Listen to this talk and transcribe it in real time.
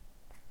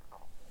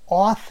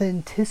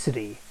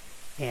authenticity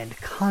and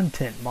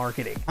content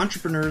marketing.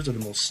 Entrepreneurs are the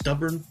most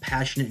stubborn,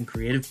 passionate, and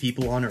creative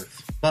people on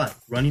earth. But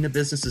running a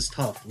business is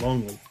tough,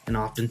 lonely, and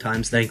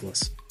oftentimes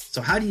thankless.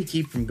 So how do you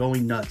keep from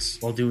going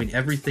nuts while doing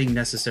everything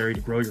necessary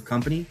to grow your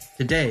company?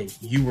 Today,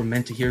 you were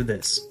meant to hear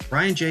this.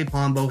 Brian J.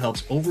 Pombo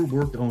helps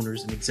overworked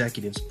owners and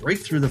executives break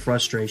through the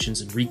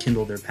frustrations and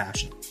rekindle their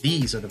passion.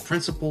 These are the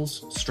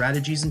principles,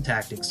 strategies, and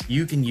tactics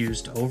you can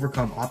use to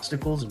overcome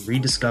obstacles and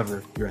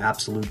rediscover your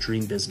absolute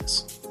dream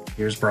business.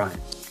 Here's Brian.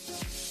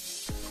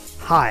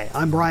 Hi,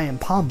 I'm Brian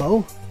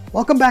Pombo.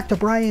 Welcome back to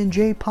Brian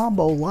J.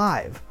 Pombo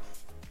Live.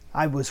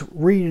 I was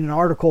reading an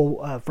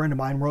article a friend of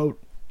mine wrote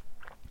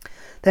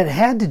that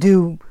had to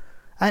do,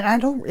 I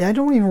don't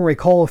even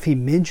recall if he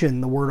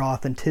mentioned the word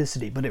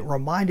authenticity, but it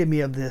reminded me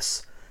of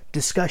this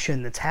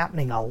discussion that's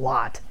happening a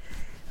lot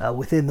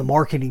within the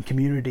marketing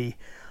community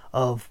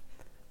of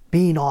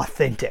being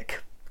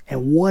authentic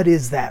and what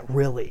is that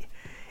really?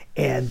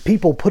 And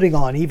people putting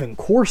on even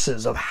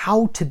courses of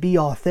how to be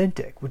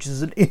authentic, which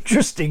is an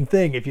interesting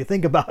thing if you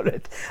think about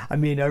it. I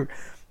mean,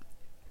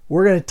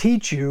 we're going to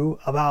teach you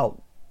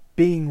about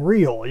being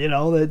real, you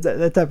know,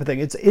 that type of thing.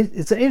 It's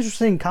an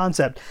interesting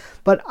concept,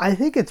 but I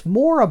think it's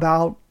more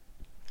about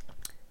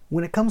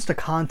when it comes to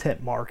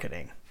content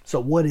marketing.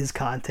 So what is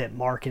content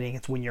marketing?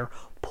 It's when you're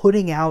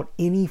putting out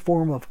any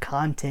form of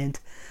content,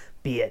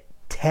 be it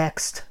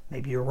text,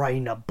 maybe you're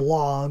writing a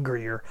blog, or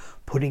you're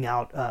putting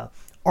out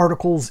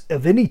articles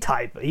of any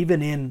type,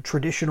 even in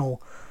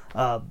traditional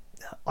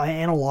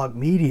analog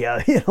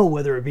media, you know,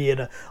 whether it be in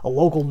a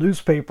local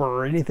newspaper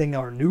or anything,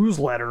 or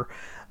newsletter,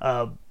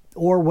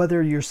 or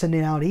whether you're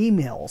sending out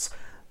emails.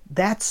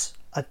 That's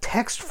a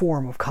text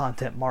form of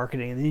content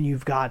marketing. And then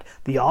you've got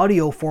the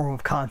audio form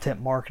of content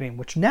marketing,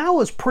 which now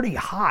is pretty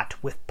hot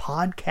with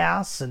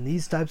podcasts and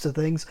these types of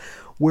things,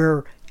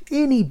 where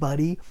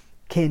anybody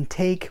can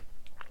take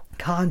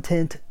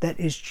content that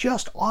is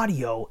just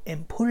audio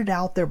and put it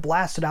out there,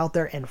 blast it out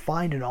there, and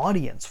find an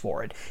audience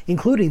for it,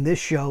 including this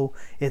show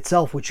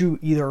itself, which you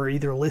are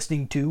either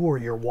listening to or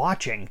you're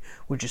watching,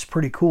 which is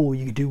pretty cool.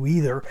 You can do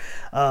either.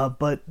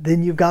 But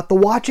then you've got the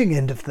watching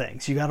end of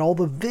things. You got all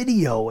the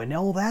video and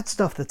all that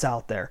stuff that's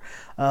out there.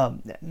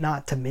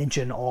 Not to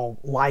mention all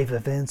live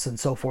events and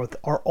so forth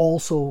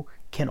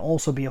can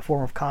also be a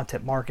form of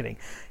content marketing.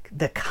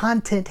 The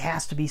content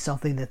has to be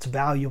something that's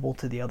valuable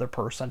to the other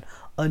person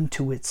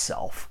unto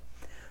itself.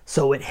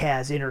 So it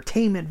has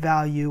entertainment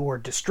value or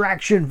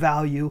distraction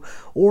value,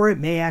 or it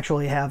may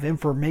actually have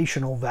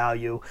informational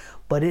value,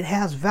 but it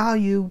has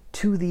value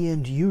to the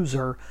end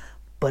user,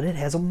 but it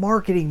has a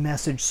marketing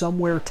message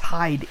somewhere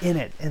tied in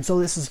it. And so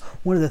this is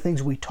one of the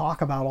things we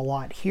talk about a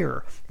lot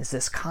here, is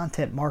this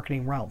content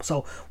marketing realm.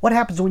 So what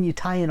happens when you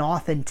tie in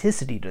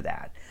authenticity to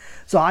that?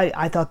 So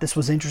I thought this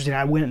was interesting.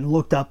 I went and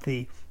looked up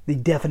the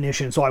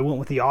definition. So I went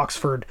with the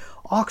Oxford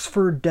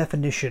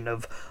definition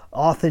of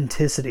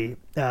authenticity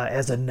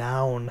as a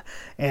noun,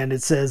 and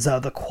it says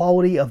the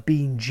quality of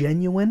being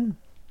genuine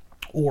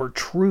or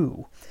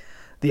true.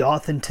 The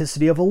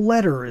authenticity of a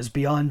letter is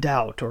beyond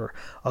doubt, or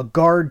a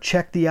guard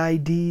checked the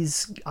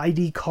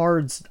ID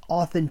card's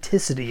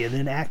authenticity and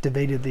then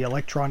activated the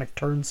electronic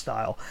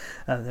turnstile.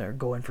 They're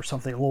going for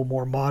something a little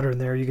more modern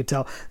there. You could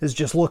tell this is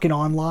just looking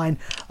online.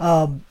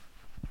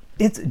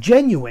 It's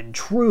genuine,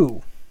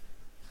 true.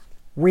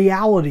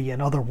 Reality, in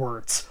other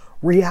words.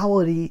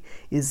 Reality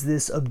is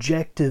this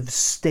objective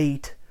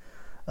state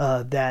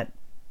that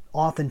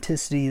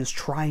authenticity is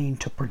trying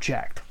to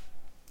project.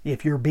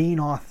 If you're being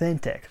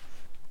authentic,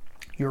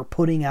 you're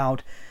putting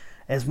out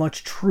as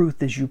much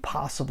truth as you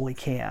possibly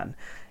can.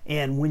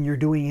 And when you're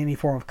doing any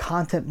form of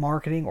content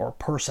marketing or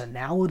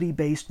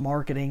personality-based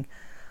marketing,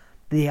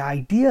 the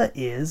idea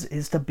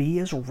is to be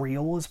as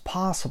real as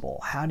possible.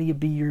 How do you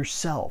be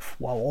yourself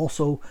while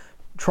also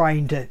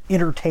trying to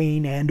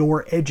entertain and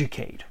or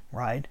educate,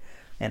 right?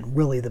 And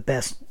really the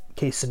best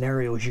case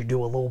scenario is you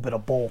do a little bit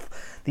of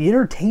both. The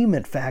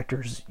entertainment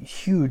factor is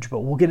huge,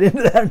 but we'll get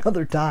into that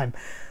another time.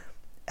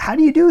 How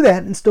do you do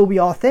that and still be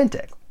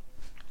authentic?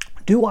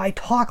 Do I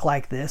talk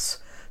like this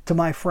to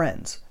my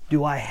friends?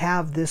 Do I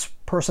have this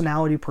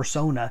personality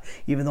persona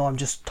even though I'm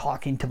just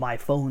talking to my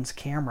phone's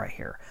camera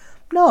here?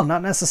 No,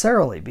 not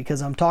necessarily,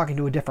 because I'm talking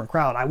to a different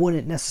crowd. I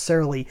wouldn't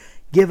necessarily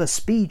give a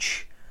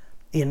speech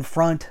in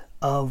front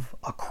of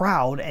a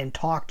crowd and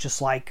talk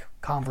just like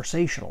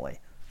conversationally.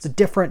 It's a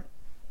different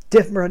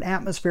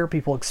atmosphere.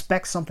 People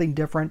expect something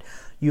different.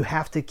 You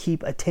have to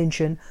keep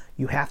attention.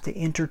 You have to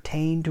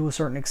entertain to a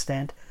certain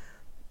extent.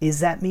 Does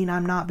that mean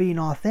I'm not being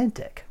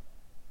authentic?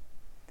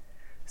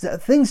 So,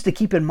 things to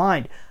keep in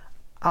mind.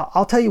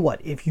 I'll tell you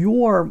what,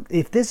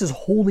 if this is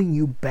holding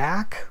you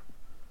back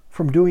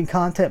from doing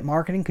content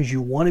marketing because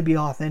you want to be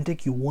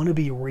authentic, you want to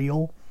be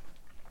real,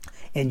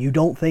 and you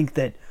don't think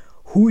that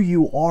who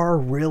you are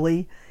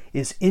really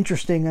is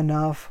interesting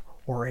enough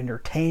or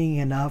entertaining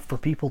enough for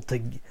people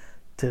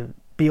to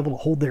be able to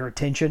hold their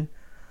attention,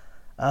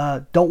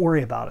 don't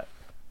worry about it.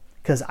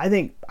 Because I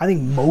think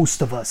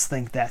most of us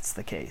think that's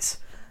the case.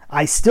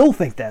 I still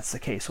think that's the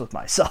case with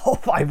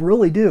myself. I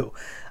really do.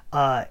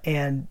 But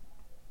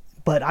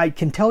I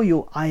can tell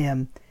you I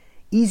am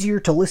easier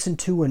to listen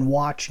to and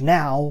watch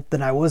now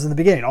than I was in the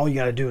beginning. All you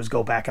got to do is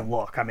go back and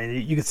look. I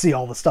mean, you can see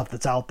all the stuff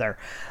that's out there.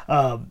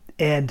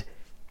 And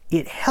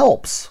it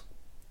helps.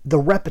 The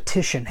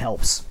repetition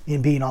helps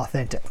in being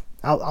authentic.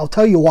 I'll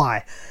tell you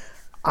why.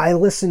 I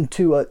listen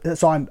to,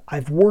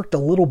 I've worked a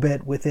little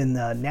bit within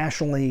the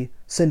nationally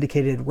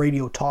syndicated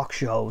radio talk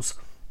shows.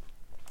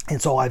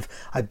 And so I've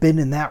been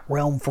in that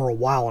realm for a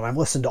while, and I've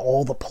listened to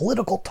all the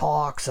political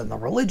talks and the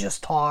religious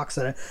talks,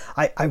 and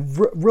I've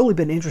really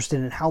been interested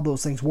in how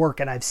those things work,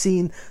 and I've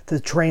seen the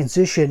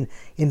transition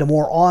into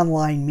more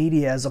online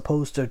media as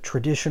opposed to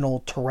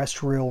traditional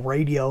terrestrial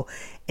radio,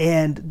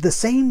 and the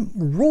same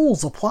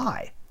rules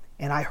apply.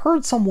 And I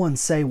heard someone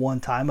say one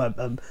time,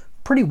 a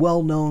pretty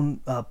well-known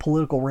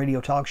political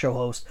radio talk show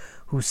host,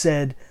 who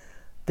said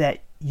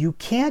that you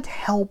can't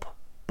help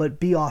but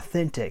be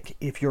authentic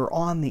if you're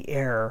on the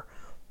air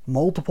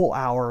multiple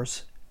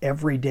hours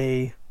every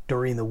day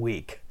during the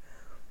week.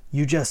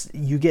 You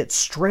get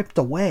stripped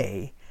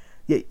away.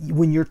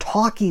 When you're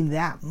talking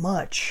that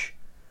much,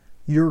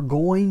 you're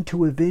going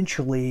to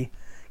eventually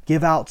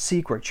give out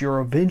secrets. You're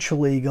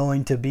eventually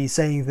going to be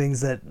saying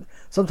things that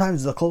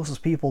sometimes the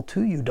closest people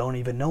to you don't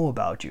even know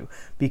about you,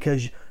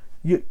 because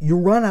you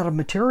run out of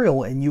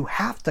material, and you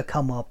have to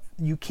come up.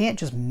 You can't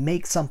just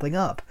make something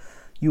up.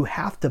 You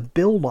have to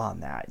build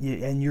on that,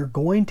 and you're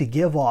going to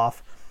give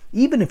off,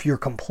 even if you're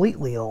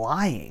completely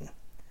lying,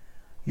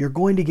 you're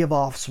going to give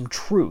off some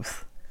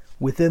truth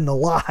within the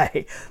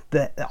lie.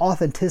 The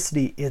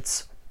authenticity,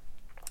 it's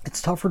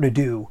tougher to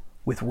do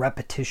with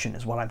repetition,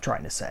 is what I'm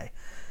trying to say.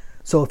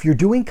 So if you're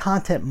doing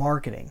content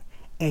marketing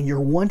and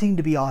you're wanting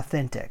to be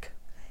authentic,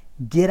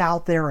 get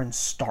out there and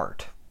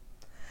start,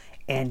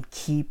 and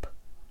keep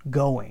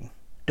going.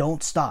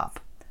 Don't stop.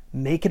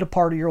 Make it a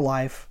part of your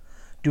life.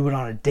 Do it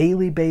on a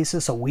daily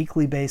basis, a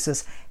weekly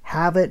basis.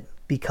 Have it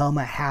become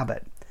a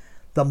habit.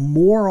 The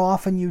more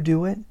often you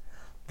do it,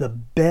 the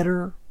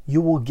better you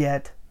will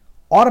get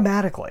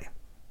automatically.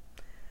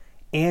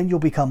 And you'll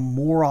become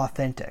more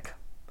authentic.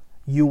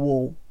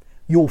 You'll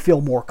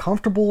feel more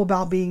comfortable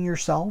about being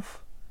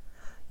yourself.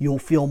 You'll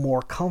feel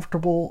more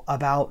comfortable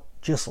about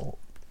just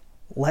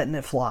letting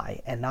it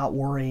fly and not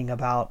worrying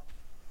about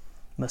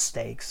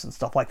mistakes and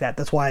stuff like that.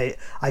 That's why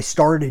I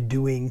started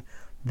doing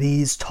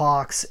these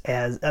talks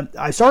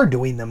I started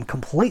doing them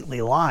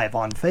completely live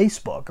on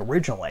Facebook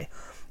originally.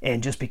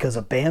 And just because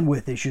of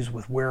bandwidth issues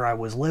with where I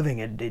was living,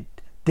 it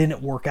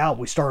didn't work out.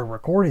 We started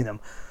recording them.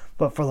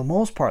 But for the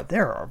most part,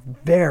 there are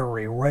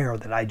very rare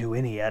that I do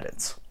any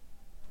edits.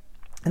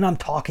 And I'm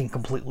talking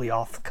completely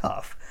off the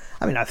cuff.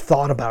 I mean, I've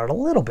thought about it a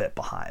little bit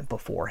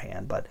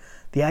beforehand, but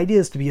the idea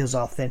is to be as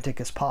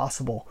authentic as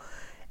possible.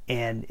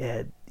 And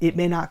it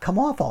may not come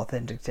off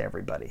authentic to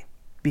everybody,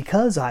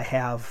 because I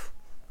have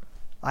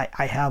a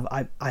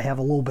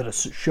little bit of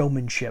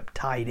showmanship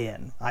tied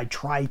in. I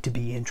try to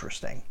be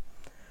interesting.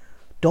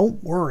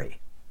 Don't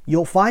worry.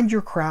 You'll find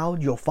your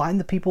crowd. You'll find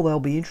the people that'll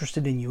be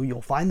interested in you.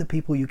 You'll find the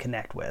people you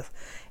connect with.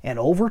 And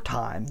over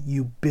time,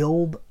 you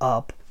build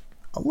up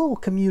a little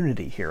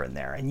community here and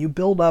there. And you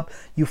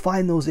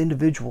find those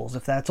individuals.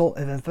 If that's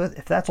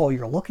all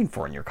you're looking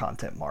for in your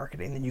content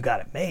marketing, then you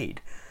got it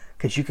made.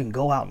 Because you can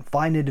go out and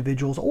find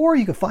individuals, or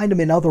you can find them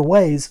in other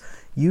ways.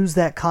 Use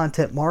that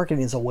content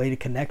marketing as a way to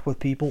connect with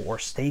people or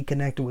stay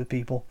connected with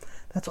people.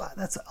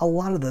 That's a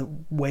lot of the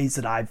ways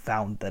that I've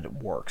found that it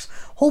works.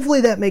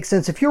 Hopefully that makes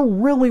sense. If you're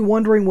really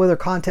wondering whether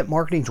content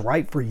marketing is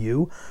right for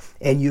you,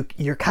 and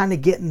you're kind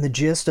of getting the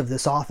gist of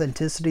this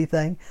authenticity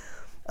thing,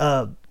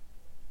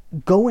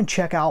 go and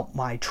check out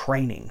my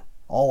training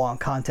all on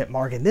content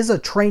marketing. This is a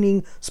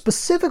training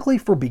specifically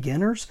for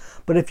beginners,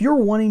 but if you're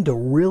wanting to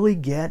really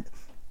get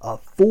a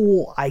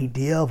full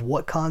idea of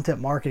what content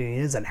marketing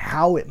is and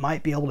how it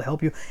might be able to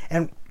help you,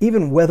 and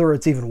even whether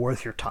it's even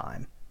worth your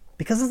time,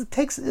 because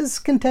this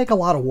can take a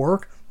lot of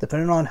work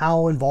depending on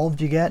how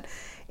involved you get,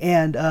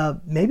 and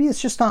maybe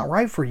it's just not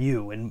right for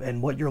you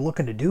and what you're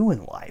looking to do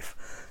in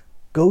life.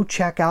 Go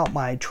check out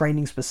my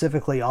training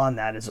specifically on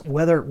that, is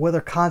whether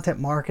content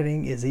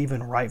marketing is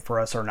even right for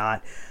us or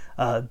not.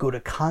 Go to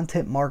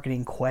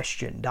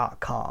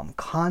contentmarketingquestion.com.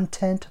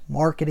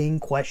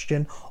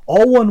 Contentmarketingquestion,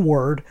 all one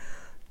word,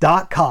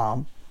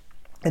 .com,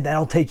 and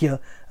that'll take you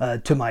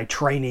to my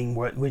training,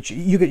 which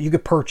you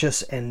could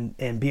purchase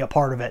and be a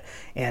part of it,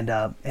 and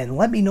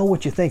let me know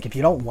what you think. If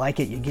you don't like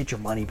it, you get your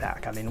money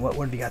back. I mean, what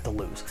have you got to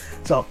lose?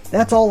 So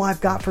that's all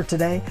I've got for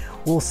today.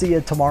 We'll see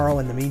you tomorrow.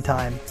 In the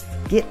meantime,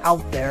 get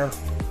out there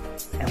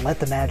and let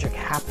the magic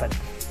happen.